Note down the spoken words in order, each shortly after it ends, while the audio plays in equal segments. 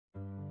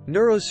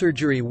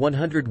Neurosurgery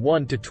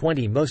 101 to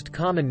 20 Most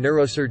common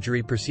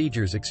neurosurgery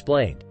procedures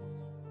explained.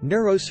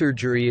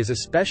 Neurosurgery is a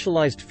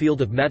specialized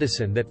field of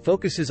medicine that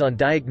focuses on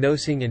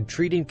diagnosing and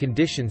treating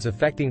conditions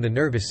affecting the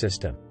nervous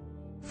system.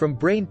 From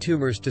brain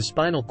tumors to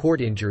spinal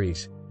cord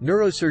injuries,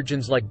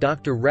 neurosurgeons like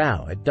Dr.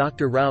 Rao at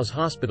Dr. Rao's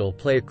hospital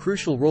play a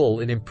crucial role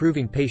in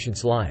improving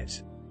patients'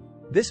 lives.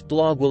 This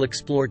blog will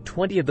explore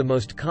 20 of the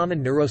most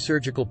common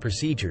neurosurgical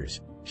procedures,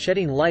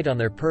 shedding light on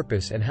their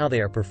purpose and how they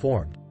are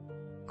performed.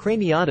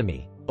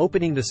 Craniotomy,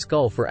 opening the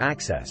skull for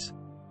access.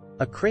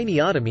 A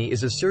craniotomy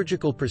is a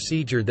surgical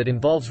procedure that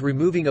involves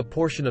removing a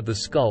portion of the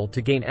skull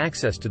to gain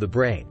access to the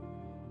brain.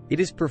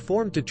 It is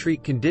performed to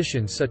treat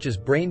conditions such as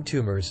brain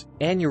tumors,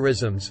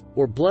 aneurysms,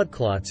 or blood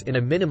clots in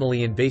a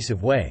minimally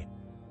invasive way.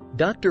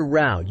 Dr.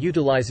 Rao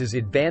utilizes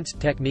advanced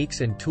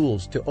techniques and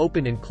tools to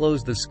open and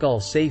close the skull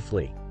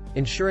safely,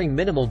 ensuring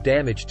minimal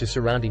damage to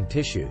surrounding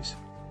tissues.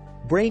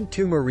 Brain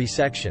tumor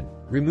resection,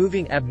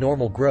 removing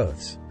abnormal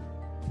growths.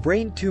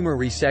 Brain tumor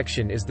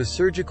resection is the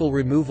surgical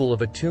removal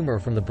of a tumor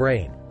from the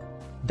brain.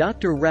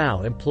 Dr.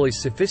 Rao employs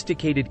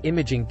sophisticated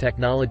imaging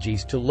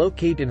technologies to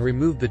locate and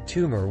remove the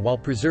tumor while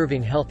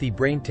preserving healthy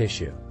brain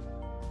tissue.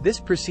 This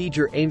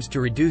procedure aims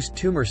to reduce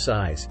tumor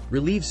size,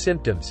 relieve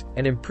symptoms,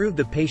 and improve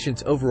the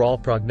patient's overall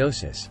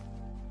prognosis.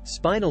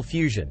 Spinal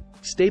fusion,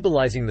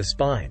 stabilizing the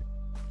spine.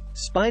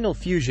 Spinal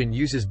fusion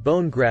uses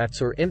bone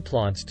grafts or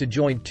implants to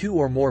join two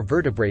or more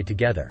vertebrae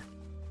together.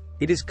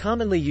 It is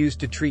commonly used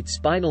to treat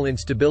spinal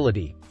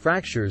instability,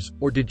 fractures,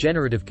 or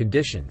degenerative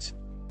conditions.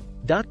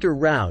 Dr.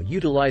 Rao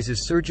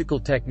utilizes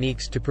surgical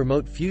techniques to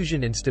promote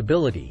fusion and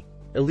stability,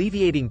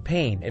 alleviating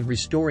pain and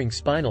restoring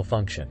spinal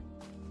function.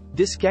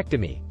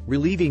 Discectomy,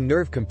 relieving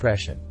nerve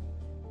compression.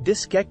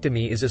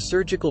 Discectomy is a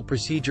surgical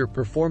procedure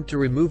performed to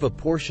remove a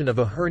portion of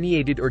a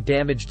herniated or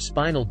damaged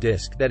spinal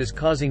disc that is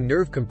causing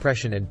nerve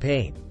compression and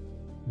pain.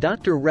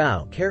 Dr.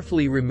 Rao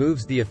carefully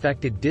removes the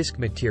affected disc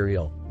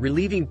material,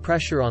 relieving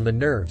pressure on the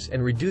nerves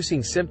and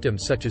reducing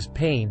symptoms such as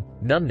pain,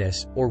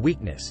 numbness, or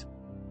weakness.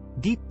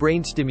 Deep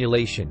brain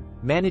stimulation,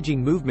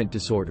 managing movement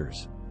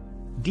disorders.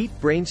 Deep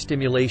brain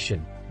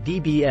stimulation,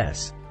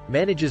 DBS,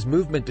 manages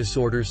movement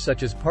disorders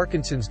such as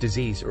Parkinson's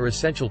disease or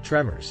essential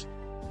tremors.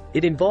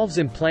 It involves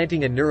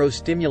implanting a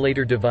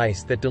neurostimulator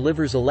device that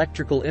delivers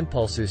electrical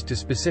impulses to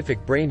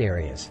specific brain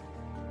areas.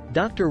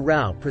 Dr.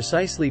 Rao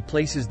precisely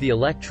places the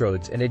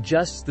electrodes and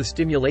adjusts the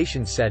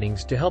stimulation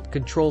settings to help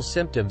control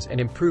symptoms and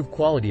improve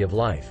quality of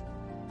life.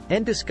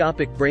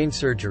 Endoscopic brain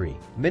surgery,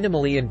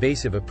 minimally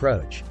invasive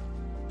approach.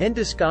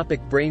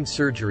 Endoscopic brain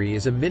surgery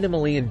is a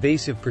minimally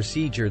invasive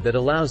procedure that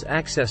allows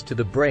access to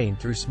the brain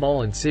through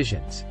small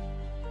incisions.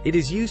 It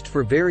is used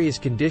for various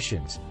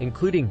conditions,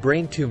 including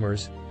brain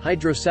tumors,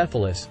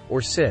 hydrocephalus,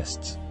 or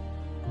cysts.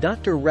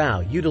 Dr. Rao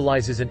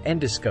utilizes an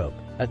endoscope,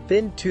 a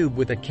thin tube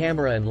with a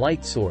camera and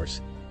light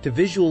source, to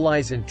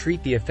visualize and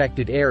treat the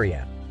affected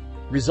area,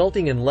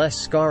 resulting in less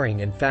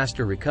scarring and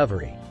faster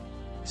recovery.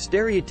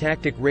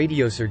 Stereotactic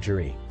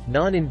radiosurgery,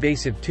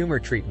 non-invasive tumor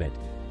treatment.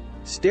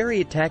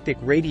 Stereotactic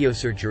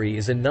radiosurgery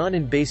is a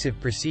non-invasive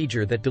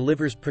procedure that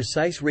delivers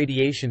precise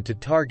radiation to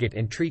target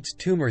and treats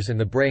tumors in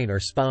the brain or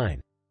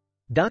spine.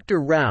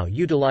 Dr. Rao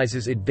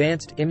utilizes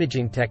advanced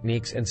imaging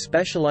techniques and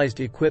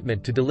specialized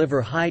equipment to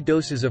deliver high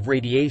doses of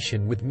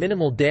radiation with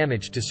minimal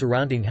damage to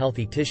surrounding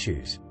healthy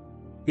tissues.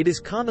 It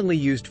is commonly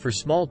used for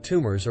small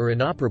tumors or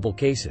inoperable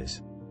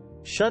cases.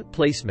 Shunt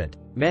placement,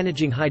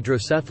 managing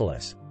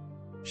hydrocephalus.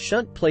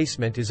 Shunt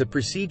placement is a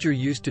procedure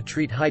used to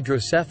treat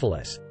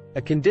hydrocephalus,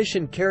 a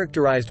condition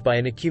characterized by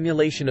an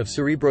accumulation of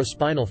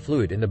cerebrospinal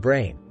fluid in the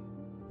brain.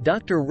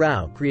 Dr.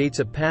 Rao creates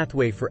a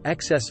pathway for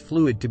excess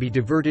fluid to be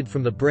diverted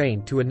from the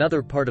brain to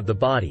another part of the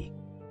body,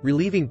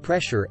 relieving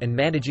pressure and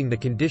managing the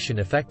condition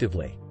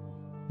effectively.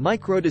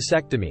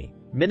 Microdiscectomy,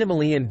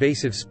 minimally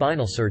invasive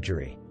spinal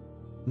surgery.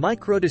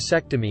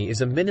 Microdiscectomy is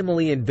a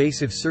minimally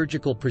invasive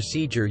surgical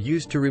procedure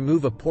used to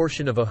remove a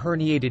portion of a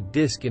herniated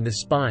disc in the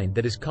spine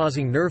that is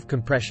causing nerve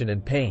compression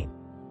and pain.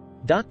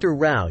 Dr.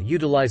 Rao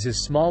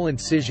utilizes small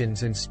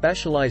incisions and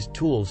specialized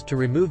tools to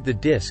remove the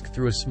disc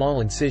through a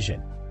small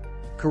incision.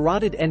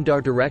 Carotid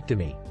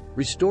endarterectomy,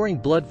 restoring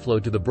blood flow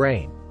to the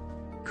brain.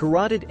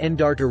 Carotid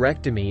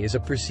endarterectomy is a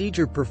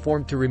procedure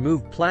performed to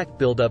remove plaque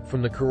buildup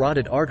from the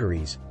carotid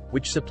arteries,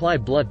 which supply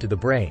blood to the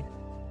brain.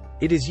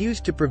 It is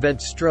used to prevent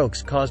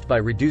strokes caused by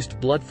reduced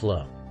blood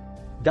flow.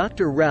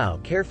 Dr. Rao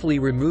carefully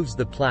removes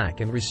the plaque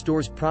and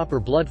restores proper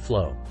blood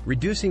flow,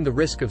 reducing the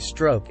risk of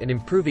stroke and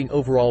improving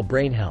overall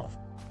brain health.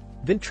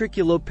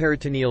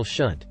 Ventriculoperitoneal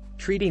shunt,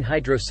 treating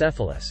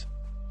hydrocephalus.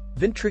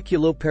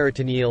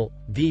 Ventriculoperitoneal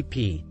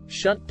 (VP)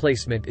 shunt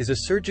placement is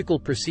a surgical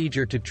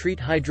procedure to treat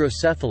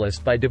hydrocephalus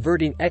by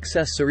diverting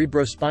excess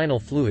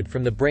cerebrospinal fluid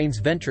from the brain's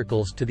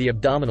ventricles to the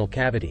abdominal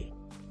cavity.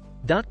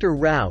 Dr.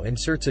 Rao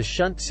inserts a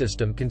shunt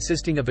system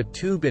consisting of a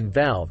tube and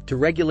valve to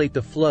regulate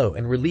the flow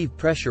and relieve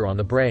pressure on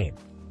the brain.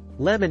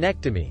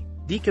 Laminectomy,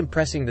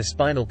 decompressing the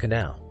spinal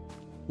canal.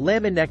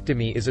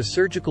 Laminectomy is a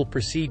surgical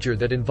procedure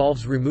that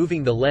involves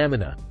removing the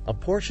lamina, a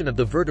portion of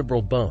the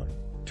vertebral bone,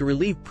 to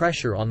relieve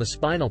pressure on the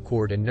spinal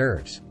cord and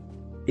nerves.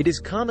 It is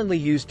commonly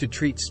used to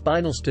treat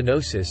spinal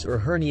stenosis or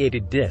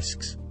herniated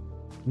discs.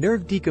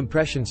 Nerve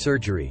decompression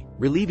surgery,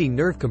 relieving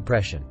nerve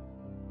compression.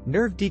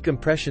 Nerve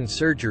decompression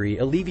surgery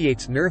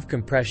alleviates nerve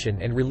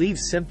compression and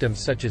relieves symptoms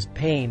such as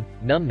pain,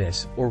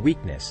 numbness, or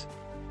weakness.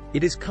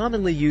 It is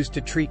commonly used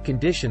to treat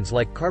conditions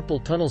like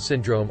carpal tunnel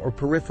syndrome or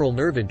peripheral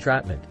nerve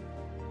entrapment.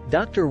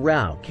 Dr.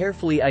 Rao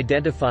carefully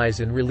identifies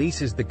and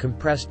releases the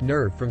compressed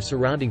nerve from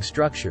surrounding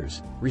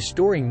structures,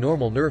 restoring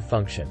normal nerve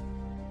function.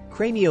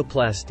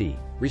 Cranioplasty,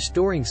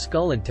 restoring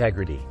skull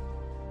integrity.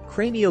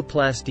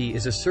 Cranioplasty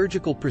is a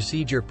surgical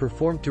procedure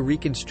performed to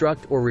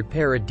reconstruct or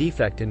repair a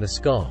defect in the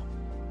skull.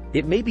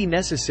 It may be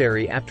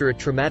necessary after a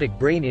traumatic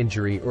brain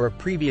injury or a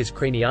previous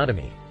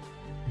craniotomy.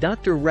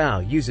 Dr. Rao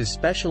uses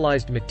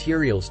specialized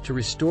materials to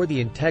restore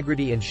the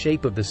integrity and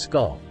shape of the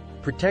skull,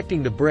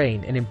 protecting the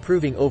brain and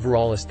improving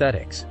overall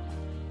aesthetics.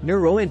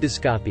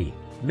 Neuroendoscopy,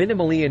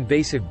 minimally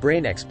invasive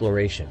brain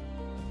exploration.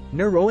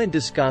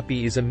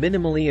 Neuroendoscopy is a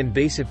minimally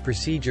invasive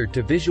procedure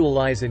to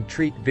visualize and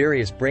treat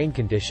various brain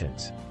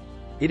conditions.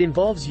 It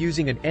involves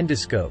using an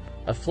endoscope,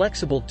 a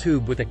flexible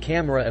tube with a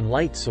camera and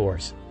light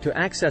source, to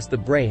access the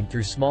brain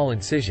through small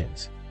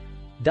incisions.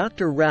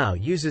 Dr. Rao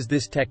uses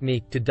this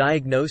technique to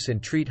diagnose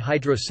and treat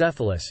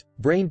hydrocephalus,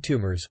 brain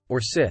tumors,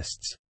 or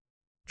cysts.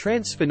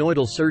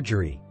 Transsphenoidal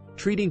surgery,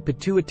 treating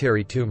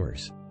pituitary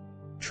tumors.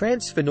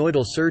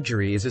 Transsphenoidal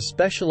surgery is a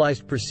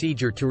specialized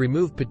procedure to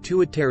remove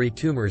pituitary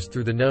tumors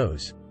through the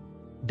nose.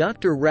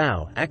 Dr.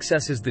 Rao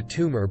accesses the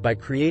tumor by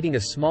creating a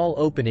small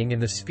opening in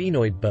the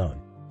sphenoid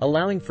bone,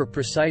 allowing for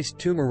precise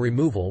tumor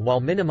removal while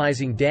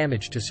minimizing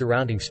damage to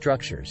surrounding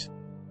structures.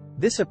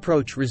 This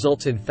approach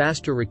results in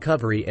faster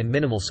recovery and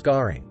minimal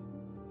scarring.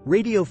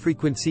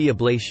 Radiofrequency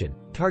ablation,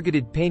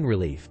 targeted pain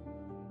relief.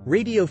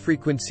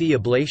 Radiofrequency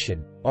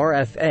ablation,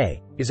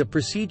 RFA, is a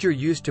procedure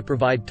used to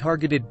provide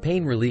targeted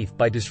pain relief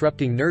by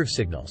disrupting nerve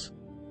signals.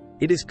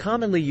 It is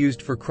commonly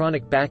used for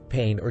chronic back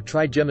pain or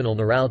trigeminal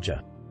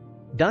neuralgia.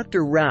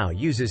 Dr. Rao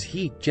uses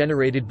heat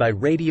generated by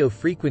radio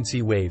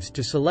frequency waves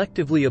to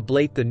selectively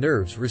ablate the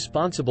nerves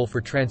responsible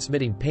for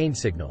transmitting pain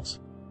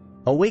signals.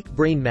 Awake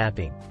brain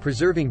mapping,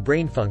 preserving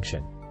brain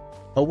function.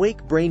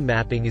 Awake brain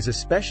mapping is a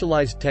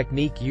specialized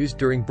technique used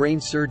during brain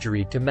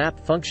surgery to map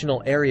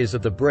functional areas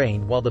of the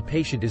brain while the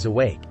patient is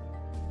awake.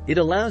 It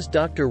allows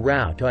Dr.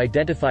 Rao to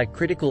identify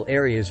critical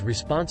areas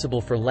responsible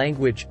for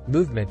language,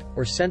 movement,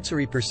 or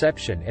sensory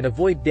perception and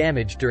avoid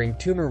damage during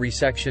tumor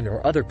resection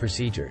or other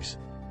procedures.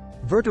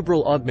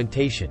 Vertebral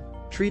augmentation,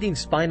 treating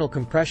spinal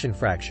compression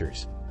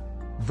fractures.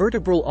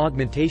 Vertebral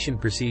augmentation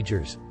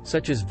procedures,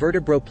 such as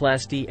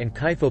vertebroplasty and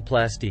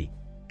kyphoplasty,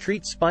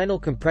 treat spinal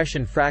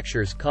compression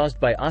fractures caused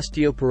by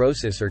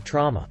osteoporosis or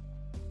trauma.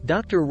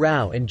 Dr.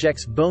 Rao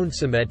injects bone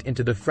cement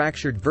into the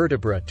fractured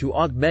vertebra to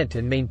augment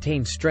and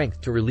maintain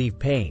strength to relieve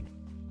pain.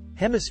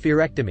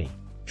 Hemispherectomy,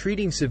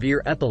 treating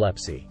severe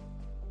epilepsy.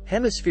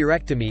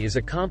 Hemispherectomy is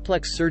a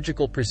complex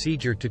surgical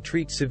procedure to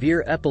treat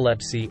severe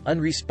epilepsy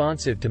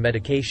unresponsive to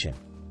medication.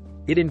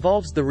 It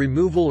involves the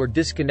removal or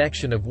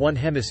disconnection of one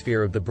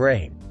hemisphere of the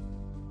brain.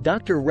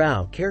 Dr.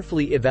 Rao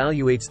carefully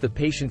evaluates the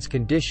patient's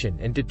condition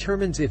and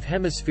determines if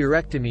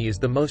hemispherectomy is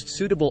the most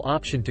suitable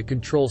option to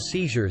control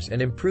seizures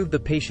and improve the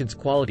patient's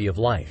quality of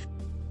life.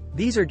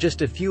 These are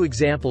just a few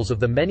examples of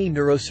the many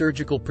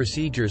neurosurgical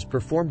procedures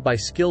performed by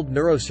skilled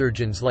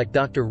neurosurgeons like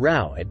Dr.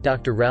 Rao at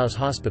Dr. Rao's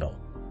hospital.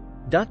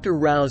 Dr.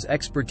 Rao's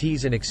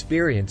expertise and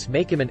experience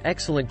make him an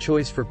excellent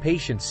choice for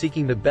patients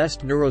seeking the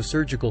best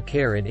neurosurgical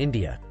care in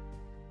India.